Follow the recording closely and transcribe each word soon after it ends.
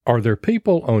Are there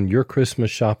people on your Christmas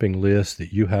shopping list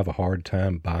that you have a hard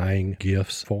time buying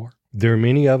gifts for? There are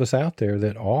many of us out there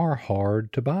that are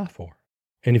hard to buy for.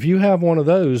 And if you have one of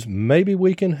those, maybe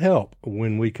we can help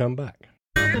when we come back.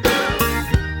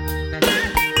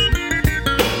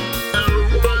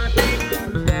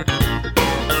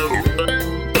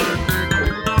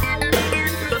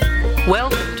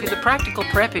 Welcome to the Practical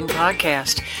Prepping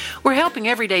Podcast. We're helping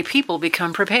everyday people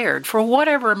become prepared for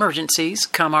whatever emergencies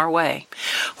come our way.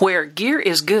 Where gear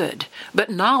is good, but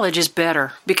knowledge is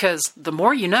better, because the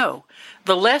more you know,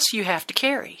 the less you have to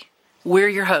carry. We're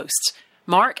your hosts,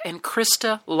 Mark and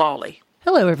Krista Lawley.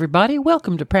 Hello, everybody.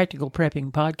 Welcome to Practical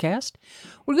Prepping Podcast.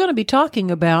 We're going to be talking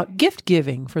about gift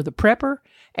giving for the prepper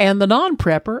and the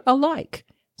non-prepper alike.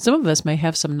 Some of us may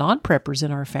have some non-preppers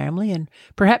in our family, and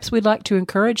perhaps we'd like to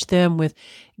encourage them with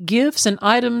gifts and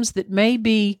items that may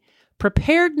be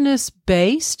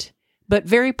preparedness-based, but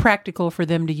very practical for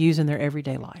them to use in their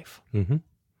everyday life. Mm-hmm.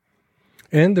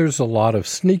 And there's a lot of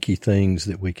sneaky things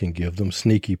that we can give them,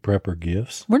 sneaky prepper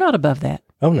gifts. We're not above that.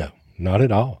 Oh, no, not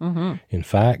at all. Mm-hmm. In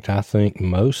fact, I think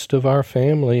most of our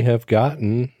family have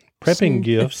gotten prepping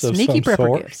gifts of some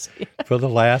sort for the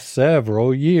last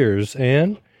several years,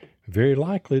 and very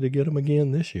likely to get them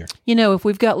again this year. You know, if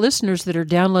we've got listeners that are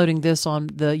downloading this on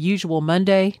the usual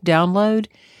Monday download,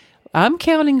 I'm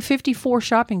counting 54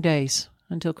 shopping days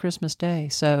until Christmas Day.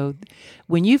 So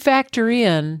when you factor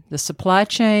in the supply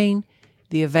chain,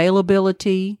 the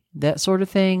availability, that sort of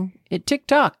thing, it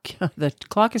tick-tock. The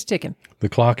clock is ticking. The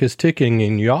clock is ticking,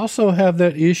 and you also have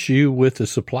that issue with the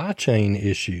supply chain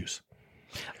issues.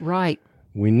 Right.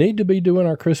 We need to be doing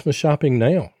our Christmas shopping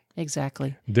now.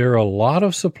 Exactly. There are a lot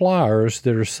of suppliers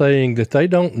that are saying that they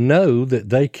don't know that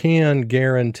they can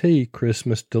guarantee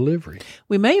Christmas delivery.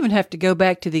 We may even have to go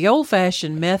back to the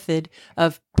old-fashioned method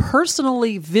of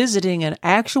personally visiting an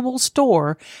actual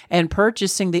store and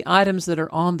purchasing the items that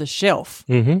are on the shelf.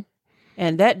 Mm-hmm.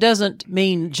 And that doesn't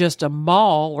mean just a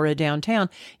mall or a downtown.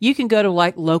 You can go to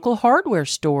like local hardware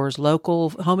stores, local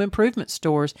home improvement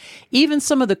stores, even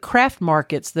some of the craft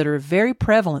markets that are very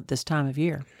prevalent this time of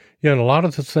year. Yeah, and a lot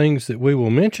of the things that we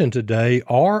will mention today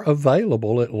are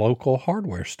available at local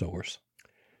hardware stores.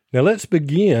 Now, let's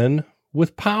begin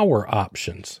with power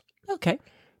options. Okay.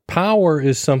 Power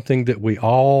is something that we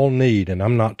all need, and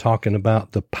I'm not talking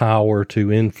about the power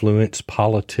to influence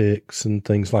politics and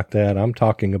things like that. I'm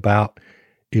talking about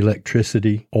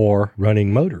electricity or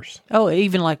running motors. Oh,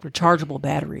 even like rechargeable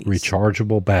batteries.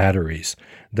 Rechargeable batteries.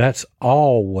 That's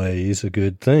always a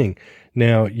good thing.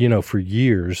 Now, you know, for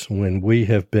years when we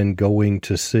have been going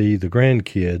to see the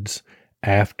grandkids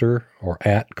after or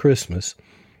at Christmas,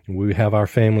 we have our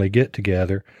family get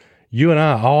together, you and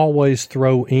I always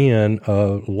throw in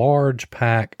a large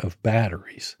pack of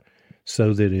batteries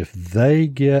so that if they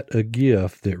get a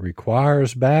gift that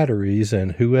requires batteries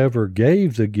and whoever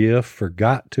gave the gift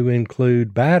forgot to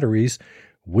include batteries,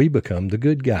 we become the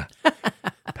good guy.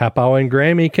 Papa and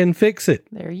Grammy can fix it.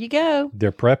 There you go.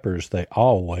 They're preppers. They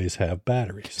always have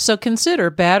batteries. So consider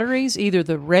batteries, either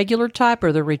the regular type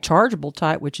or the rechargeable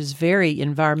type, which is very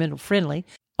environmental friendly.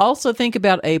 Also think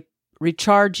about a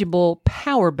rechargeable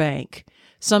power bank,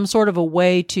 some sort of a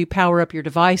way to power up your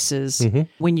devices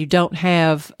when you don't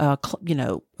have a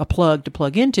plug to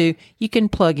plug into. You can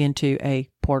plug into a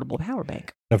portable power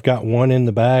bank. I've got one in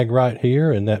the bag right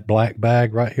here and that black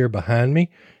bag right here behind me.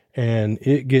 And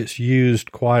it gets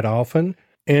used quite often.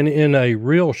 And in a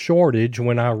real shortage,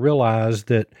 when I realize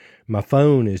that my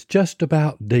phone is just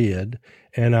about dead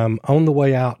and I'm on the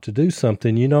way out to do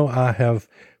something, you know, I have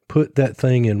put that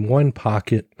thing in one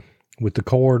pocket with the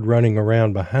cord running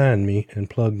around behind me and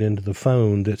plugged into the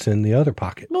phone that's in the other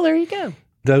pocket. Well, there you go.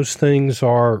 Those things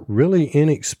are really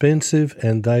inexpensive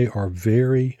and they are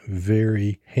very,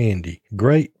 very handy.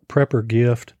 Great prepper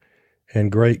gift. And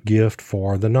great gift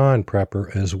for the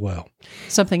non-prepper as well.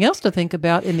 Something else to think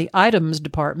about in the items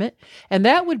department, and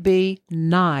that would be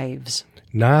knives.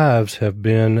 Knives have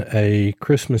been a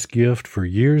Christmas gift for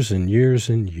years and years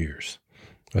and years,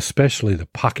 especially the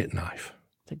pocket knife.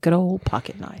 The good old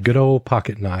pocket knife. Good old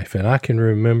pocket knife. And I can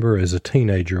remember as a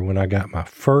teenager when I got my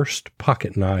first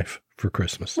pocket knife for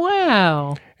Christmas.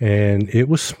 Wow. And it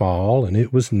was small and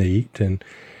it was neat and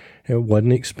it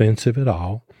wasn't expensive at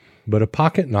all. But a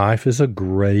pocket knife is a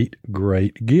great,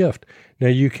 great gift. Now,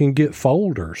 you can get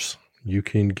folders. You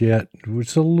can get,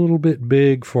 it's a little bit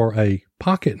big for a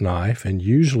pocket knife, and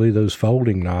usually those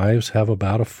folding knives have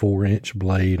about a 4-inch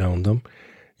blade on them.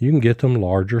 You can get them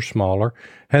larger, smaller.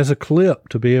 Has a clip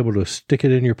to be able to stick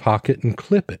it in your pocket and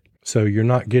clip it. So you're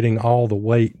not getting all the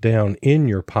weight down in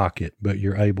your pocket, but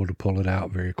you're able to pull it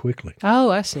out very quickly. Oh,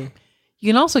 I see.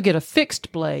 You can also get a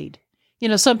fixed blade.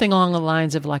 Something along the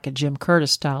lines of like a Jim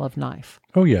Curtis style of knife.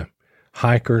 Oh, yeah.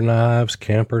 Hiker knives,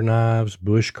 camper knives,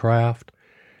 bushcraft.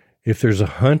 If there's a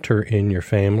hunter in your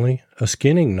family, a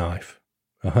skinning knife,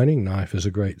 a hunting knife is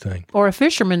a great thing. Or a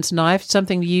fisherman's knife,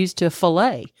 something to use to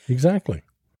fillet. Exactly.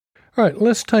 All right,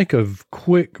 let's take a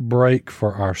quick break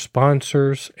for our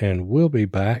sponsors, and we'll be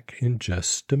back in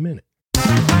just a minute.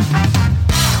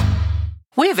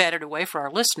 We have added a way for our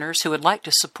listeners who would like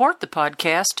to support the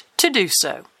podcast to do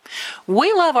so.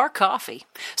 We love our coffee,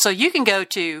 so you can go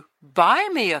to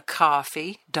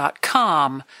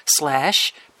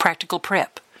buymeacoffee.com/practicalprep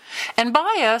and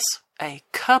buy us a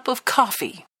cup of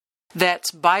coffee.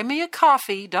 That's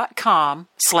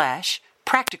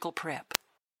buymeacoffee.com/practicalprep.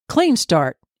 Clean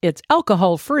Start. It's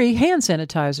alcohol-free hand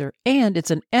sanitizer, and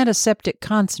it's an antiseptic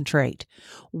concentrate.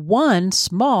 One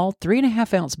small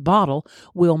 3.5-ounce bottle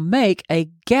will make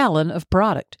a gallon of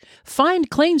product.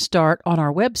 Find Clean Start on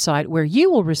our website, where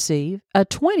you will receive a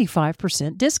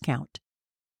 25% discount.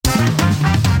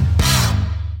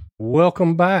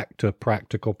 Welcome back to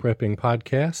Practical Prepping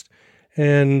Podcast.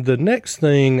 And the next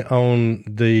thing on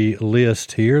the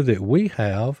list here that we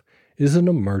have is an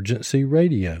emergency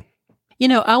radio.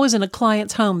 I was in a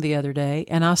client's home the other day,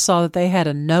 and I saw that they had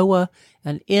a NOAA,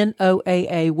 an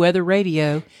NOAA weather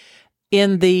radio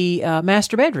in the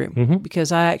master bedroom,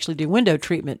 because I actually do window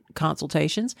treatment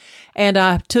consultations. And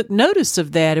I took notice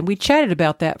of that, and we chatted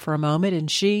about that for a moment,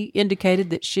 and she indicated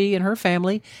that she and her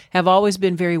family have always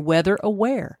been very weather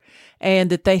aware, and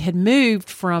that they had moved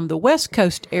from the West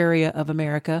Coast area of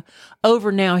America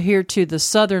over now here to the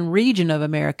southern region of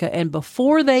America. And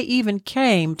before they even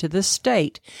came to this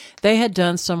state, they had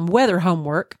done some weather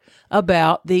homework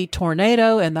about the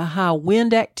tornado and the high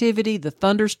wind activity, the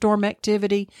thunderstorm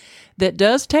activity that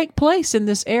does take place in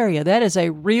this area. That is a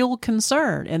real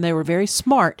concern. And they were very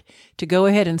smart to go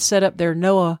ahead and set up their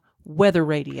NOAA weather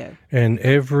radio. And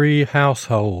every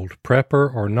household,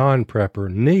 prepper or non-prepper,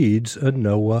 needs a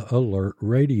NOAA alert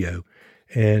radio.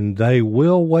 And they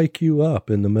will wake you up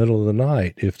in the middle of the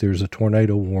night if there's a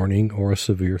tornado warning or a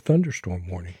severe thunderstorm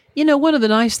warning. One of the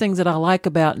nice things that I like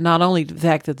about not only the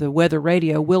fact that the weather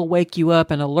radio will wake you up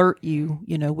and alert you,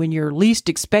 when you're least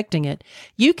expecting it,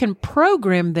 you can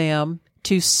program them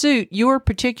to suit your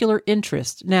particular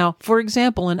interests. Now, for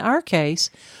example, in our case,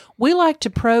 we like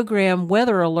to program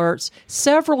weather alerts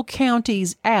several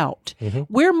counties out.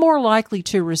 We're more likely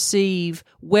to receive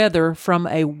weather from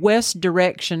a west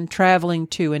direction traveling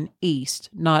to an east,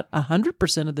 not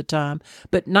 100% of the time,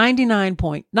 but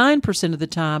 99.9% of the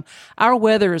time. Our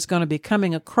weather is going to be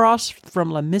coming across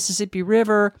from the Mississippi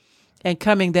River and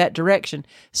coming that direction.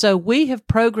 So we have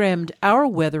programmed our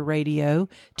weather radio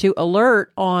to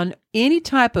alert on any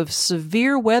type of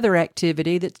severe weather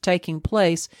activity that's taking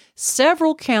place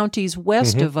several counties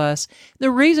west of us.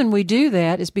 The reason we do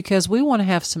that is because we want to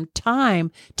have some time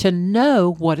to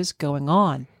know what is going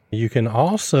on. You can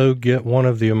also get one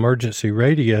of the emergency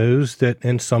radios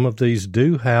and some of these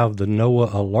do have the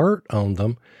NOAA alert on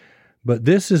them, but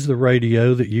this is the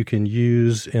radio that you can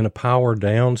use in a power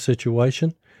down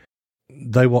situation.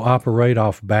 They will operate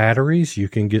off batteries. You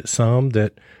can get some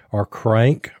that are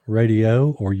crank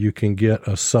radio, or you can get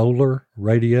a solar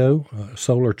radio, a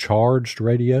solar charged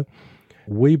radio.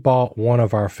 We bought one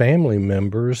of our family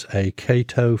members a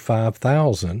Kato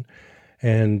 5000,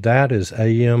 and that is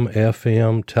AM,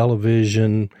 FM,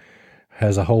 television,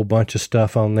 has a whole bunch of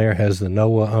stuff on there, has the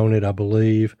NOAA on it, I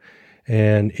believe,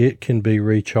 and it can be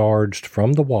recharged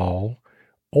from the wall,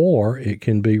 or it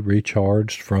can be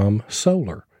recharged from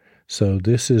solar. So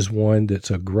this is one that's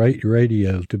a great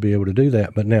radio to be able to do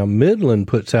that. But now Midland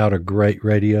puts out a great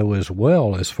radio as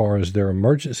well as far as their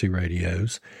emergency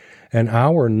radios. And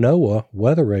our NOAA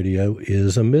weather radio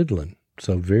is a Midland.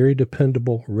 So very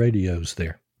dependable radios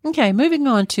there. Okay, moving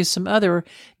on to some other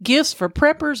gifts for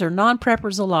preppers or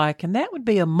non-preppers alike, and that would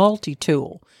be a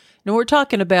multi-tool. Now, we're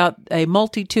talking about a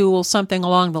multi-tool, something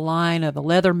along the line of a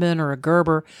Leatherman or a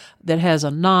Gerber that has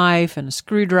a knife and a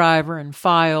screwdriver and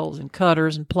files and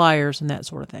cutters and pliers and that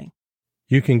sort of thing.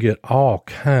 You can get all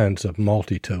kinds of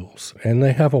multi-tools, and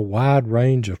they have a wide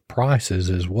range of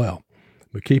prices as well.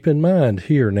 But keep in mind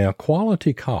here now,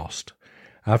 quality cost.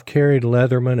 I've carried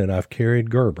Leatherman and I've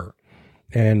carried Gerber,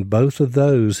 and both of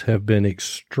those have been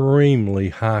extremely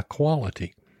high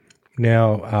quality.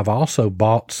 Now, I've also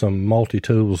bought some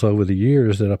multi-tools over the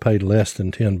years that I paid less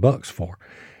than $10 for,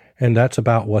 and that's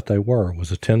about what they were,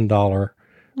 was a $10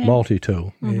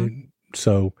 multi-tool.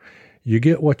 So you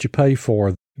get what you pay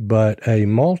for, but a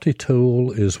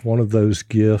multi-tool is one of those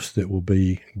gifts that will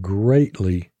be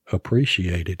greatly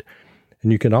appreciated,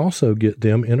 and you can also get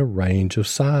them in a range of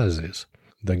sizes.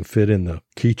 They can fit in the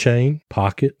keychain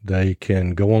pocket. They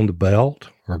can go on the belt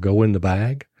or go in the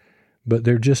bag. But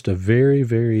they're just a very,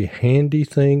 very handy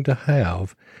thing to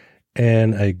have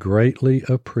and a greatly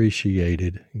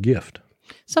appreciated gift.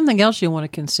 Something else you want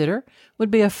to consider would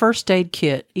be a first aid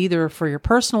kit, either for your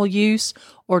personal use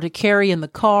or to carry in the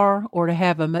car or to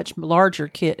have a much larger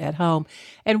kit at home.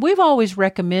 And we've always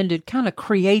recommended kind of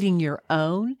creating your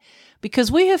own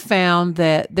because we have found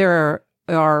that there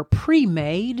are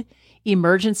pre-made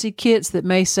emergency kits that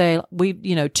may say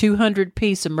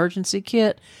 200-piece emergency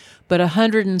kit, but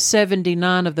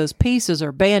 179 of those pieces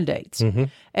are Band-Aids. Mm-hmm.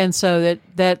 And so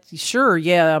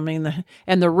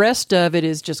and the rest of it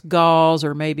is just gauze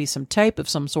or maybe some tape of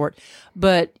some sort.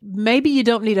 But maybe you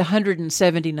don't need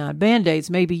 179 Band-Aids.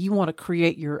 Maybe you want to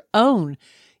create your own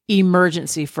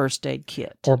emergency first aid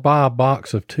kit. Or buy a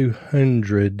box of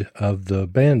 200 of the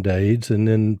Band-Aids and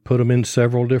then put them in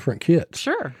several different kits.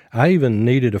 Sure. I even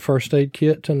needed a first aid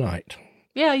kit tonight.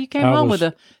 Yeah, you came home with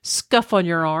a scuff on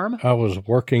your arm. I was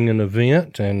working an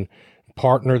event, and the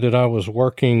partner that I was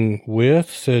working with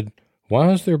said,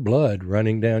 "Why is there blood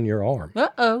running down your arm?"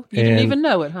 Uh-oh. You didn't even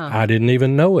know it, huh? I didn't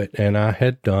even know it, and I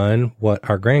had done what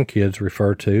our grandkids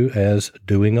refer to as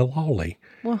doing a lolly.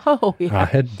 Whoa, yeah. I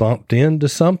had bumped into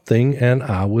something, and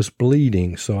I was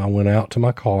bleeding, so I went out to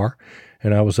my car,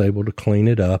 and I was able to clean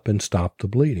it up and stop the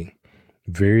bleeding.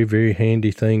 Very, very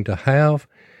handy thing to have.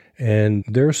 And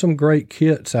there are some great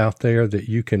kits out there that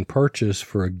you can purchase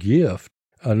for a gift.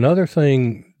 Another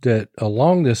thing that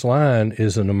along this line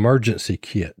is an emergency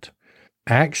kit.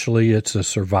 Actually, it's a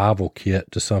survival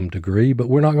kit to some degree, but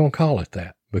we're not going to call it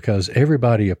that because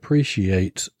everybody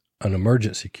appreciates an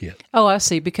emergency kit. Oh, I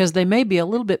see, because they may be a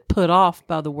little bit put off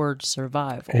by the word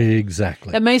survival.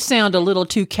 Exactly. That may sound a little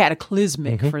too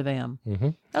cataclysmic for them. Mm-hmm.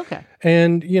 Okay.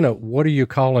 And, what are you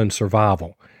calling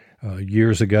survival?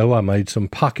 Years ago, I made some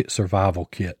pocket survival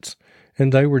kits,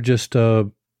 and they were just a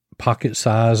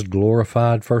pocket-sized,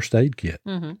 glorified first aid kit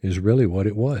is really what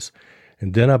it was.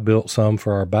 And then I built some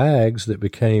for our bags that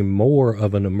became more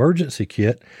of an emergency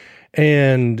kit.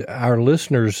 And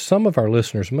some of our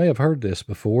listeners may have heard this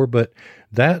before, but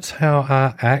that's how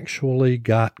I actually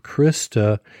got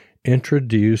Krista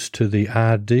introduced to the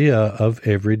idea of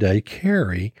everyday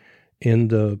carry in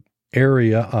the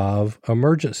area of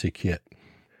emergency kit.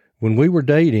 When we were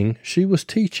dating, she was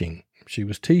teaching.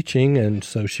 And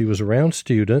so she was around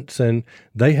students, and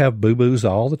they have boo-boos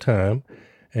all the time,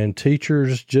 and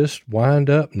teachers just wind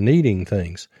up needing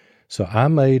things. So I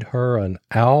made her an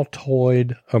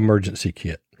Altoid emergency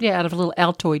kit. Yeah, out of a little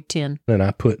Altoid tin. And I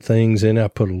put things in it. I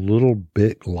put a little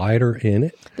bit lighter in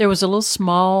it. There was a little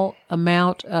small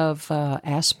amount of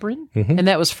aspirin, and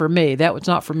that was for me. That was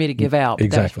not for me to give out.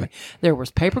 Exactly. There was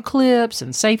paper clips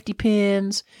and safety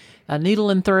pins, a needle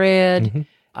and thread.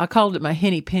 I called it my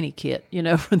Henny Penny kit.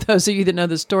 For those of you that know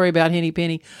the story about Henny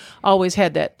Penny, always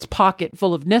had that pocket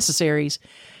full of necessaries.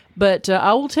 But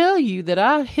I will tell you that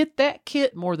I hit that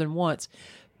kit more than once,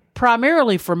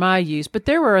 primarily for my use. But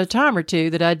there were a time or two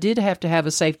that I did have to have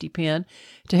a safety pin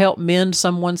to help mend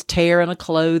someone's tear in a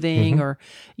clothing or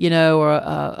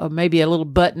maybe a little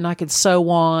button I could sew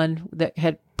on that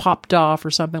had popped off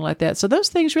or something like that. So those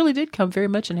things really did come very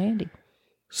much in handy.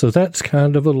 So that's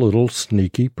kind of a little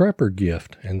sneaky prepper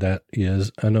gift, and that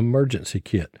is an emergency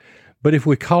kit. But if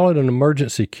we call it an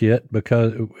emergency kit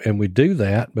and we do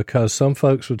that because some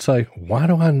folks would say, why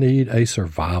do I need a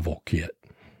survival kit?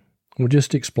 We'll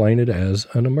just explain it as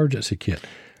an emergency kit.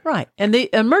 Right. And the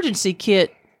emergency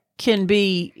kit can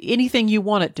be anything you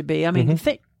want it to be. I mean,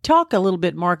 talk a little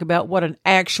bit, Mark, about what an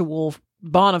actual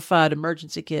bona fide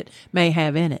emergency kit may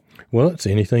have in it. Well, it's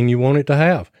anything you want it to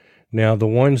have. Now, the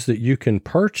ones that you can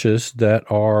purchase that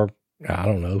are,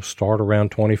 start around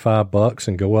 $25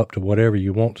 and go up to whatever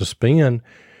you want to spend.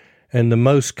 And the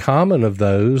most common of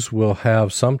those will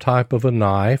have some type of a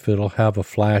knife. It'll have a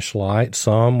flashlight.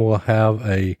 Some will have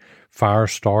a fire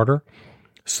starter.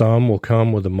 Some will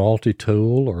come with a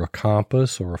multi-tool or a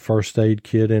compass or a first aid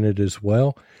kit in it as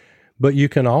well. But you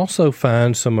can also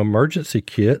find some emergency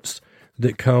kits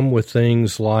that come with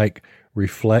things like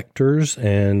reflectors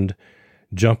and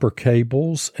jumper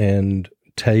cables and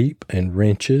tape and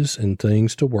wrenches and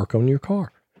things to work on your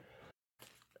car.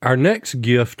 Our next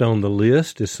gift on the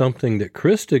list is something that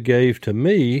Krista gave to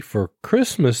me for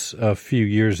Christmas a few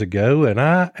years ago, and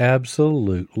I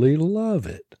absolutely love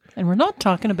it. And we're not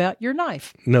talking about your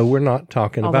knife. No, we're not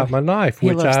talking about my knife,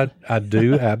 which I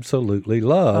do absolutely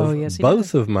love. Oh, yes,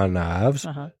 both of my knives,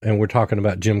 and we're talking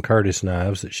about Jim Curtis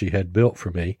knives that she had built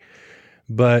for me.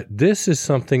 But this is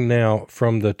something now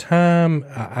from the time,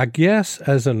 I guess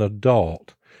as an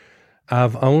adult,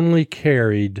 I've only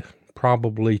carried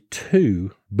probably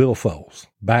 2 billfolds,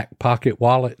 back pocket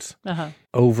wallets.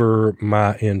 Over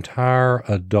my entire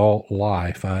adult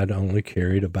life, I'd only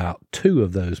carried about 2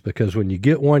 of those, because when you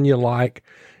get one you like,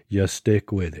 you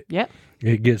stick with it. Yep.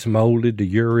 It gets molded to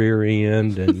your rear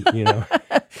end, and, you know.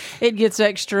 It gets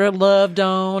extra loved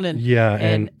on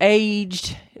and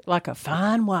aged like a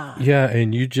fine wine. Yeah,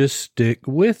 and you just stick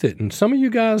with it. And some of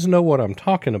you guys know what I'm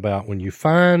talking about. When you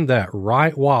find that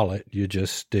right wallet, you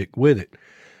just stick with it.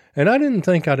 And I didn't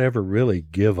think I'd ever really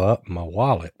give up my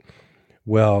wallet.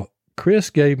 Well, Chris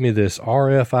gave me this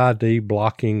RFID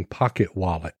blocking pocket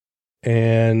wallet,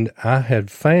 and I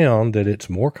had found that it's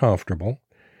more comfortable.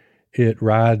 It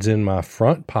rides in my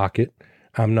front pocket.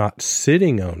 I'm not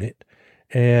sitting on it.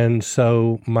 And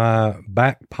so my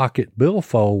back pocket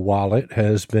billfold wallet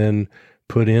has been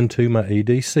put into my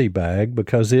EDC bag,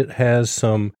 because it has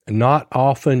some not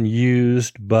often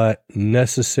used but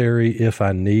necessary if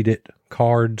I need it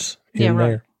cards in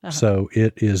there. So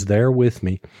it is there with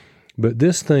me. But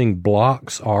this thing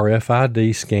blocks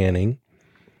RFID scanning,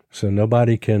 so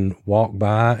nobody can walk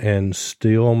by and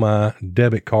steal my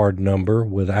debit card number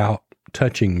without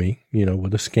touching me, you know,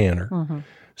 with a scanner.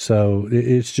 So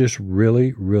it's just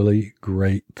really, really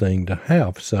great thing to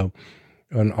have. So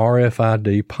an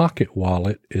RFID pocket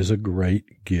wallet is a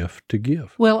great gift to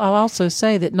give. Well, I'll also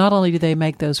say that not only do they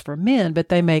make those for men, but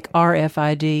they make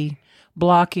RFID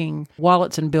blocking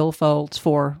wallets and billfolds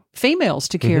for females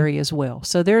to carry as well.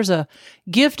 So there's a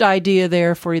gift idea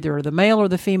there for either the male or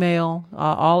the female,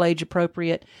 all age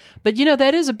appropriate. But, you know,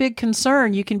 that is a big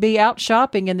concern. You can be out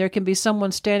shopping and there can be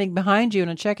someone standing behind you in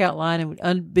a checkout line, and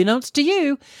unbeknownst to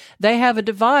you, they have a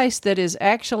device that is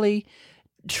actually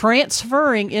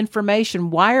transferring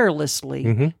information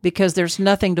wirelessly because there's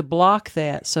nothing to block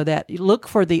that. So that you look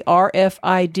for the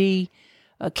RFID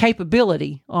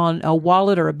capability on a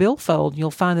wallet or a billfold, you'll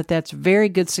find that that's a very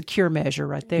good secure measure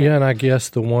right there. Yeah, and I guess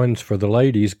the ones for the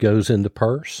ladies goes in the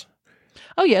purse.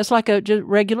 Oh, yeah, it's like a just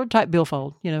regular type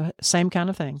billfold, you know, same kind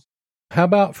of thing. How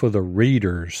about for the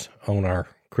readers on our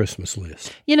Christmas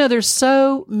list? You know, there's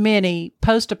so many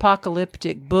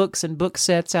post-apocalyptic books and book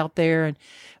sets out there, and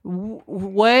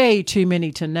way too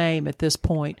many to name at this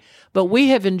point. But we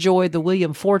have enjoyed the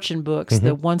William Fortune books,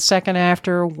 the 1 second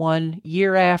after, 1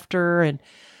 year after,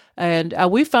 and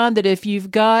we find that if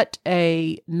you've got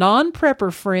a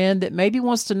non-prepper friend that maybe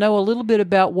wants to know a little bit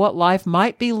about what life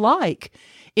might be like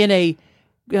in a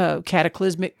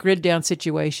cataclysmic grid down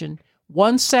situation,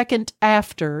 1 second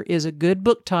after is a good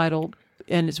book title,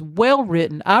 and it's well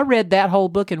written. I read that whole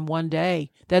book in one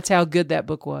day. That's how good that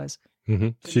book was.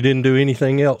 She didn't do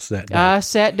anything else that day. I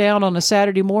sat down on a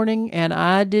Saturday morning, and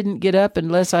I didn't get up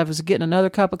unless I was getting another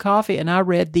cup of coffee, and I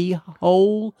read the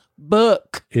whole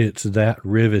book. It's that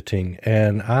riveting.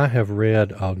 And I have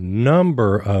read a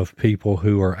number of people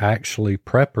who are actually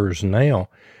preppers now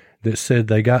that said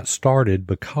they got started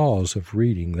because of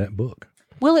reading that book.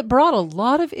 Well, it brought a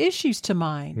lot of issues to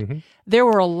mind. There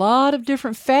were a lot of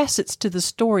different facets to the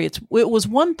story. It was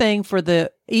one thing for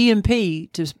the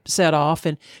EMP to set off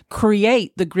and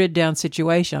create the grid down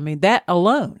situation. I mean, that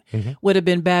alone would have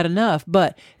been bad enough.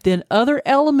 But then other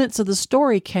elements of the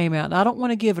story came out. And I don't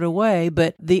want to give it away,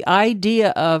 but the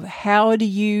idea of how do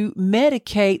you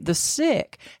medicate the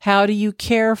sick? How do you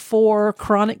care for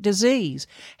chronic disease?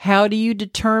 How do you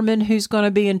determine who's going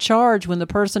to be in charge when the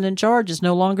person in charge is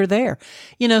no longer there?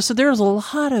 You know, so there's a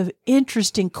lot of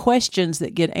interesting questions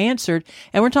that get answered.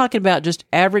 And we're talking about just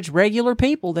average, regular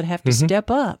people that have to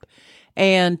step up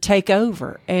and take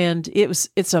over. And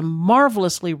it's a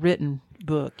marvelously written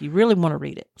book. You really want to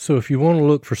read it. So if you want to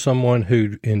look for someone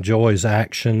who enjoys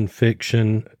action,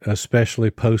 fiction, especially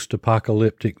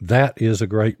post-apocalyptic, that is a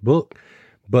great book.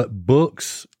 But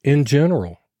books in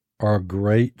general are a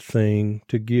great thing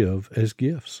to give as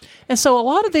gifts. And so a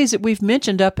lot of these that we've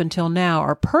mentioned up until now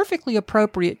are perfectly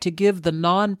appropriate to give the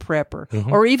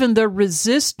non-prepper or even the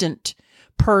resistant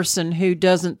person who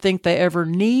doesn't think they ever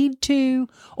need to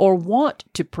or want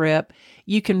to prep.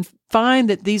 You can find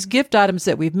that these gift items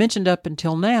that we've mentioned up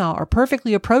until now are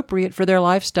perfectly appropriate for their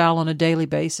lifestyle on a daily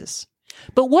basis.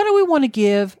 But what do we want to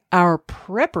give our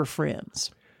prepper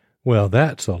friends? Well,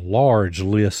 that's a large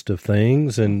list of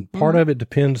things, and part of it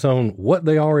depends on what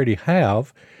they already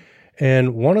have.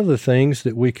 And one of the things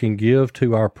that we can give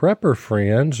to our prepper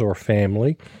friends or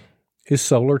family is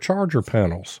solar charger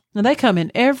panels. Now, they come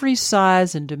in every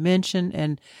size and dimension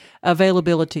and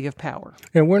availability of power.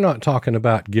 And we're not talking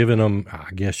about giving them,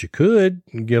 I guess you could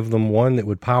give them one that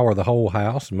would power the whole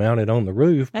house and mount it on the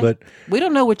roof, but we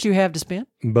don't know what you have to spend.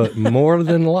 But more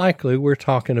than likely, we're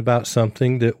talking about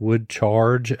something that would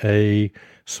charge a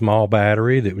small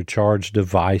battery, that would charge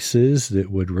devices,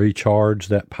 that would recharge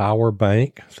that power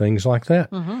bank, things like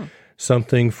that. Mm-hmm.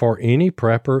 Something for any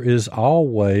prepper is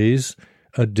always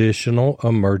additional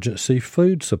emergency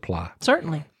food supply.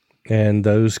 Certainly. And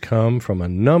those come from a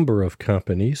number of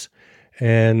companies.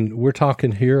 And we're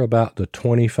talking here about the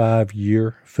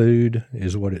 25-year food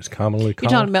is what it's commonly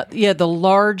called. You're talking about, the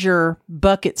larger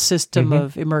bucket system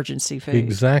of emergency food.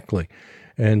 Exactly.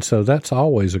 And so that's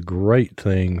always a great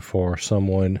thing for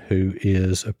someone who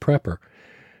is a prepper.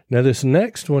 Now, this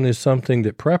next one is something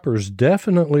that preppers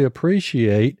definitely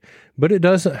appreciate, but it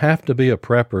doesn't have to be a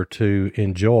prepper to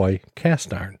enjoy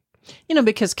cast iron.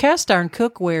 Because cast iron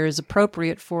cookware is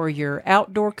appropriate for your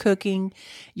outdoor cooking,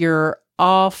 your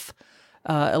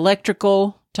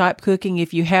electrical type cooking.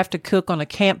 If you have to cook on a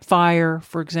campfire,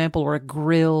 for example, or a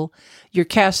grill, your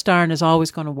cast iron is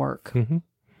always going to work. Mm-hmm.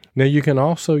 Now, you can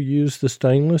also use the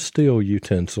stainless steel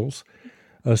utensils,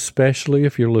 especially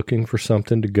if you're looking for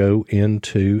something to go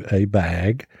into a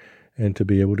bag and to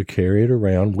be able to carry it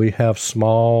around. We have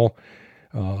small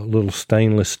little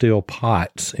stainless steel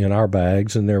pots in our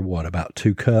bags, and they're about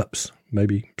 2 cups,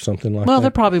 maybe something like that? Well,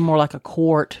 they're probably more like a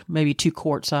quart, maybe 2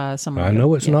 quart size. I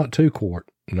know it's not 2 quart,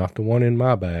 not the one in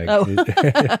my bag.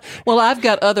 Oh. Well, I've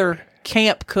got other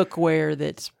camp cookware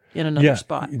that's in another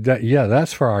spot.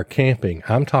 That's for our camping.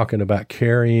 I'm talking about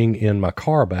carrying in my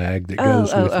car bag that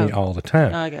goes with me all the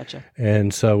time. I gotcha.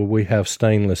 And so we have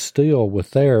stainless steel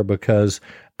with there because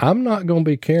I'm not going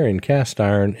to be carrying cast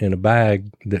iron in a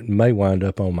bag that may wind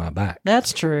up on my back.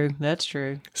 That's true.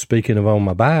 Speaking of on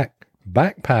my back,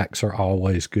 backpacks are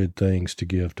always good things to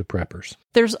give to preppers.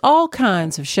 There's all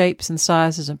kinds of shapes and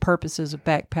sizes and purposes of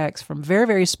backpacks, from very,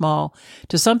 very small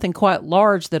to something quite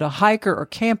large that a hiker or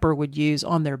camper would use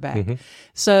on their back. Mm-hmm.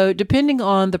 So depending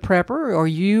on the prepper or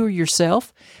you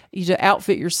yourself, you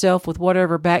outfit yourself with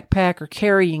whatever backpack or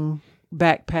carrying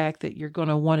backpack that you're going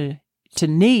to want to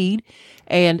need,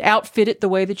 and outfit it the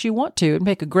way that you want to, and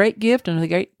make a great gift, and a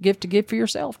great gift to give for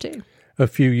yourself too. A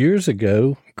few years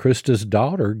ago, Krista's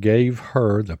daughter gave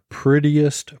her the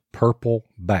prettiest purple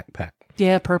backpack.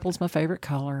 Yeah, purple's my favorite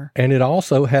color. And it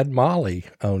also had Molly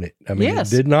on it. I mean,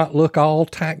 yes. It did not look all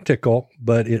tactical,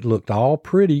 but it looked all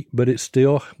pretty, but it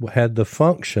still had the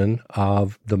function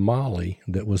of the Molly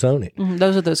that was on it. Mm-hmm.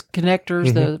 Those are those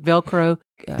connectors, the Velcro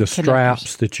the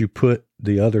straps that you put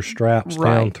the other straps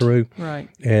down through. Right.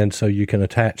 And so you can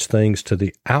attach things to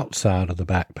the outside of the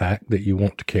backpack that you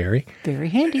want to carry. Very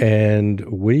handy. And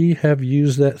we have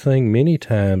used that thing many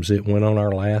times. It went on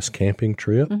our last camping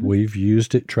trip. Mm-hmm. We've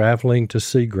used it traveling to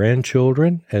see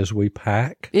grandchildren as we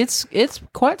pack. It's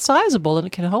quite sizable, and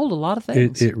it can hold a lot of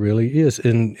things. It really is.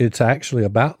 And it's actually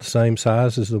about the same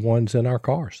size as the ones in our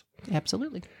cars.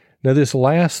 Absolutely. Now, this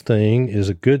last thing is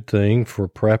a good thing for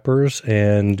preppers,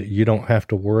 and you don't have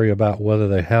to worry about whether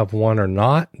they have one or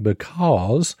not,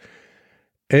 because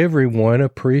everyone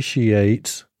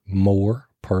appreciates more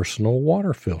personal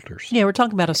water filters. Yeah, we're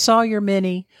talking about a Sawyer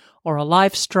Mini or a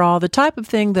Life Straw, the type of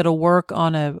thing that'll work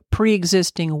on a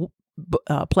pre-existing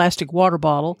plastic water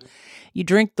bottle. You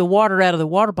drink the water out of the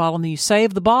water bottle, and then you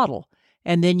save the bottle.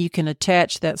 And then you can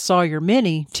attach that Sawyer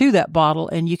Mini to that bottle,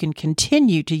 and you can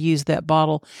continue to use that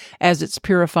bottle as it's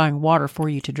purifying water for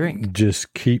you to drink.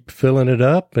 Just keep filling it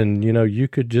up, and, you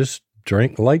could just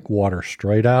drink lake water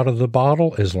straight out of the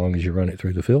bottle as long as you run it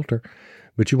through the filter.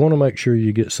 But you want to make sure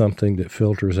you get something that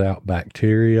filters out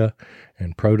bacteria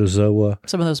and protozoa.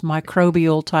 Some of those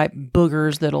microbial type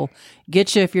boogers that'll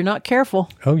get you if you're not careful.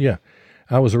 Oh, yeah.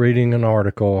 I was reading an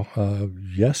article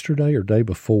yesterday or day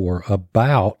before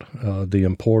about the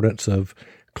importance of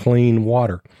clean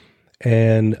water.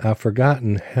 And I've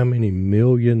forgotten how many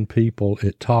million people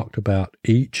it talked about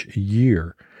each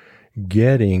year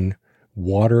getting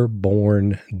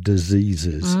waterborne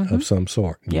diseases of some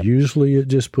sort. Yep. Usually it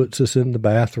just puts us in the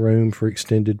bathroom for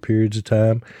extended periods of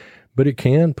time, but it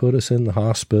can put us in the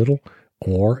hospital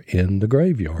or in the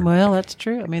graveyard. Well, that's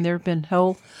true. I mean, there have been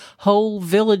whole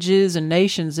villages and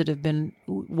nations that have been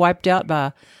wiped out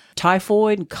by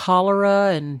typhoid and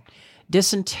cholera and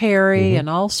dysentery and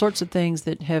all sorts of things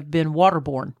that have been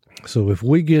waterborne. So if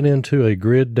we get into a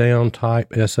grid down type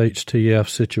SHTF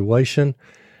situation,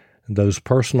 those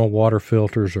personal water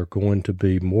filters are going to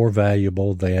be more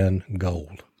valuable than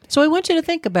gold. So I want you to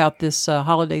think about this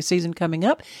holiday season coming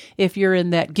up. If you're in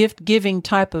that gift-giving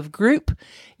type of group,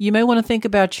 you may want to think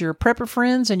about your prepper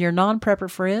friends and your non-prepper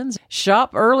friends.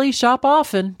 Shop early, shop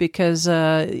often, because,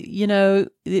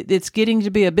 it's getting to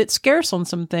be a bit scarce on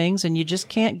some things, and you just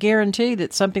can't guarantee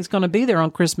that something's going to be there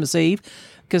on Christmas Eve.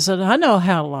 Because I know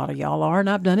how a lot of y'all are, and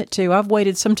I've done it too. I've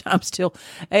waited sometimes till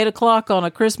 8 o'clock on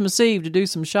a Christmas Eve to do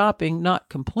some shopping. Not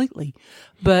completely.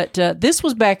 But this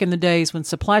was back in the days when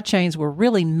supply chains were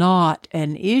really not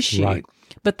an issue. Right.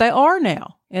 But they are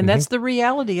now. And that's the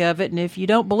reality of it. And if you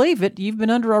don't believe it, you've been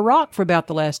under a rock for about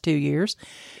the last 2 years.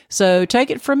 So take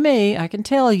it from me. I can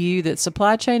tell you that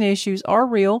supply chain issues are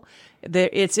real.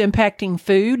 It's impacting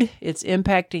food. It's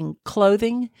impacting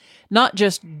clothing, not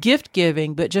just gift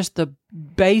giving, but just the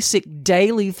basic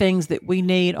daily things that we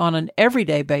need on an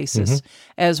everyday basis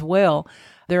as well.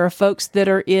 There are folks that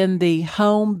are in the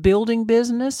home building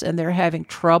business, and they're having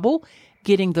trouble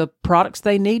getting the products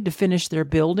they need to finish their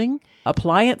building,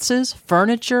 appliances,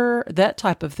 furniture, that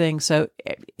type of thing. So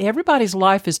everybody's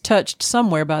life is touched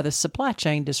somewhere by the supply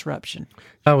chain disruption.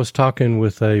 I was talking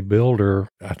with a builder,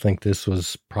 I think this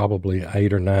was probably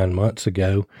 8 or 9 months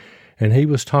ago, and he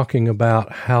was talking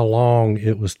about how long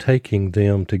it was taking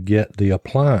them to get the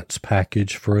appliance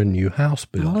package for a new house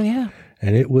built. Oh, yeah.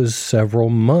 And it was several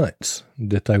months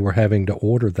that they were having to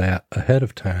order that ahead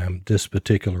of time, this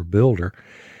particular builder.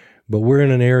 But we're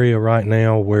in an area right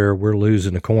now where we're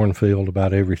losing a cornfield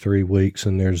about every 3 weeks,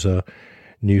 and there's a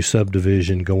new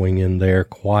subdivision going in there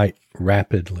quite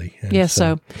rapidly. And yeah,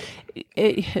 so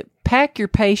pack your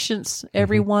patience,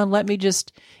 everyone. Let me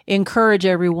just encourage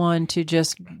everyone to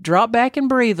just drop back and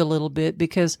breathe a little bit,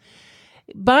 because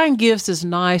buying gifts is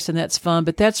nice and that's fun,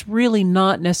 but that's really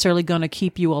not necessarily going to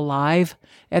keep you alive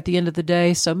at the end of the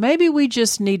day. So maybe we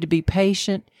just need to be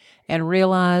patient and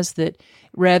realize that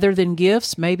rather than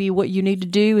gifts, maybe what you need to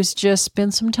do is just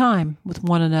spend some time with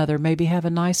one another, maybe have a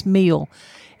nice meal.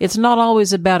 It's not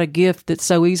always about a gift that's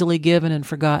so easily given and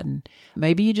forgotten.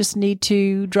 Maybe you just need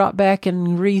to drop back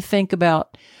and rethink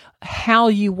about how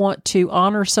you want to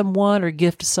honor someone or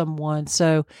gift someone.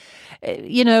 So,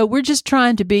 we're just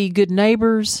trying to be good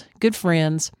neighbors, good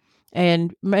friends,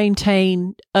 and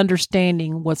maintain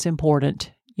understanding what's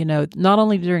important, not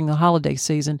only during the holiday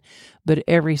season, but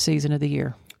every season of the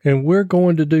year. And we're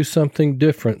going to do something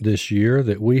different this year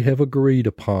that we have agreed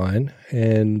upon.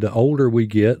 And the older we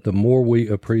get, the more we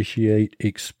appreciate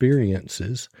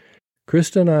experiences.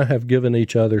 Krista and I have given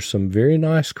each other some very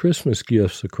nice Christmas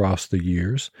gifts across the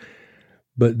years.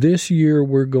 But this year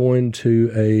we're going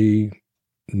to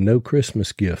a no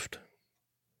Christmas gift.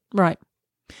 Right.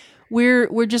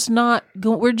 We're just not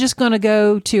going. We're just going to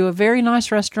go to a very nice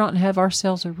restaurant and have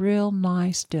ourselves a real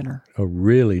nice dinner. A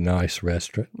really nice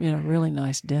restaurant. Really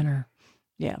nice dinner.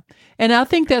 Yeah. And I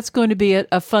think that's going to be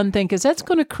a fun thing, because that's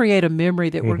going to create a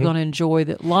memory that we're going to enjoy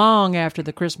that long after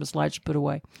the Christmas lights are put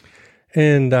away.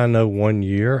 And I know one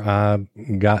year I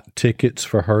got tickets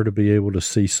for her to be able to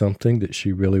see something that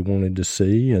she really wanted to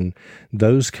see, and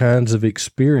those kinds of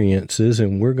experiences.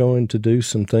 And we're going to do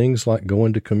some things like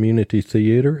going to community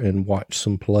theater and watch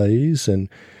some plays and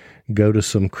go to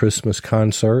some Christmas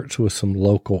concerts with some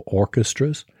local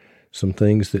orchestras, some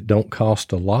things that don't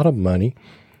cost a lot of money,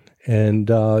 and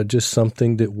just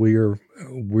something that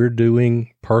we're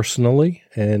doing personally,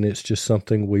 and it's just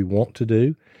something we want to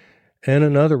do. And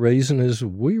another reason is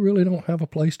we really don't have a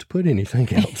place to put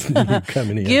anything else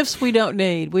coming in. Gifts we don't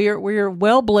need. We're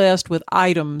well blessed with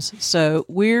items, so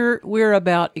we're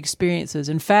about experiences.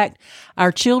 In fact,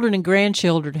 our children and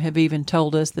grandchildren have even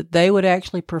told us that they would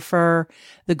actually prefer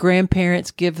the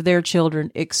grandparents give their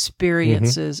children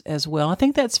experiences as well. I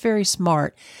think that's very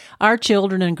smart. Our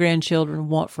children and grandchildren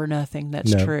want for nothing.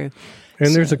 That's true.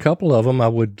 And there's a couple of them I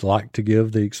would like to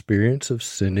give the experience of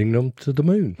sending them to the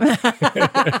moon.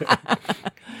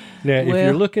 Now, if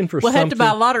you're looking for we'll something... have to buy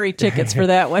lottery tickets for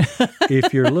that one.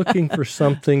 If you're looking for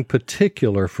something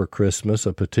particular for Christmas,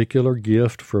 a particular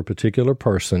gift for a particular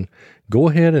person, go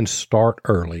ahead and start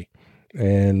early.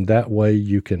 And that way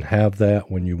you can have that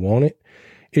when you want it.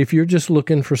 If you're just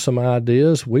looking for some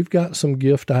ideas, we've got some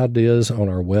gift ideas on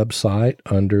our website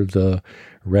under the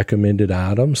recommended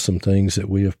items, some things that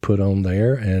we have put on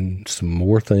there, and some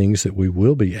more things that we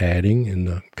will be adding in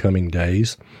the coming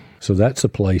days. So that's a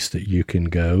place that you can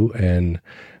go and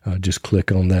just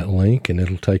click on that link, and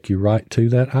it'll take you right to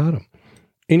that item.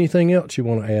 Anything else you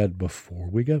want to add before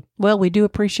we go? Well, we do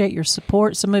appreciate your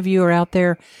support. Some of you are out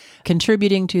there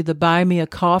contributing to the Buy Me a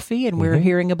Coffee, and we're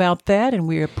hearing about that, and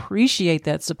we appreciate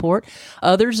that support.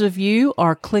 Others of you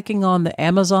are clicking on the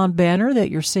Amazon banner that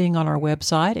you're seeing on our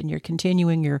website, and you're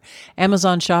continuing your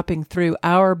Amazon shopping through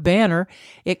our banner.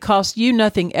 It costs you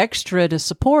nothing extra to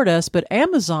support us, but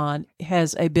Amazon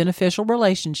has a beneficial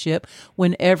relationship.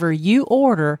 Whenever you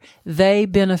order, they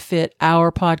benefit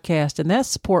our podcast, and that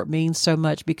support means so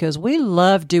much because we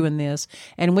love doing this,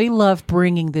 and we love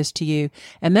bringing this to you,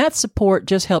 and that support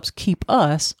just helps keep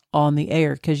us on the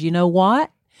air, because you know what?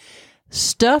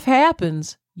 Stuff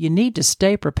happens. You need to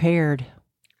stay prepared.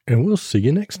 And we'll see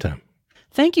you next time.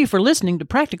 Thank you for listening to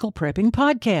Practical Prepping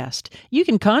Podcast. You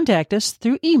can contact us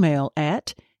through email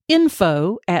at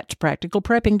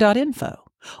info@practicalprepping.info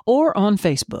or on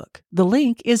Facebook. The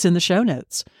link is in the show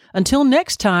notes. Until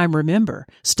next time, remember,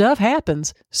 stuff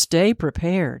happens. Stay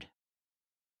prepared.